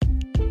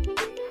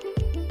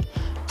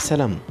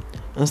سلام.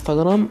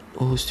 انستغرام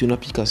هو اون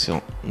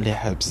ابليكاسيون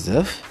مليحه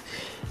بزاف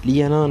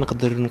اللي انا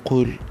نقدر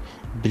نقول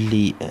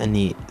باللي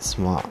اني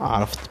اسمع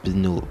عرفت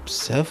منه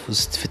بزاف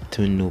واستفدت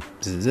منه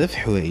بزاف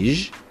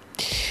حوايج،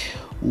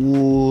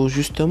 و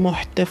جوستومون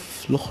حتى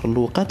في الاخر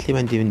الوقت اللي ما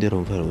عندي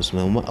نديرهم فيهم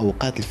هما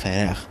اوقات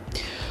الفراغ.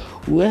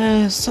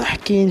 وصح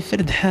كاين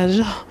فرد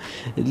حاجه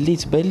اللي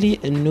تبان لي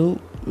انه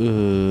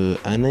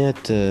انا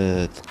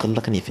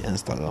تقلقني في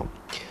انستغرام،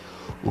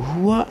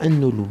 وهو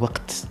انه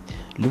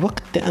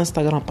الوقت تاع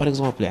انستغرام باغ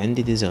اكزومبل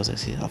عندي دي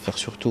زيرسيس افير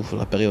سورتو في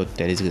لا بيريود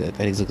تاع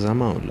لي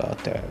زيكزامان ولا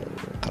تاع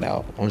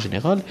القراءه اون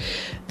جينيرال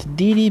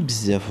تديني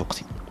بزاف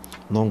وقتي.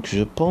 دونك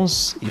جو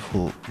بونس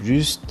يفو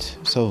جوست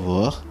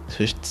سافوار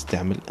كيفاش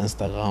تستعمل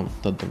انستغرام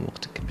تنظم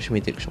وقتك باش ما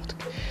يديركش وقتك.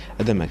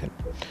 هذا ما كان.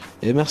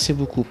 ميرسي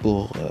بوكو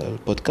بور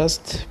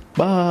البودكاست.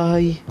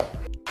 باي.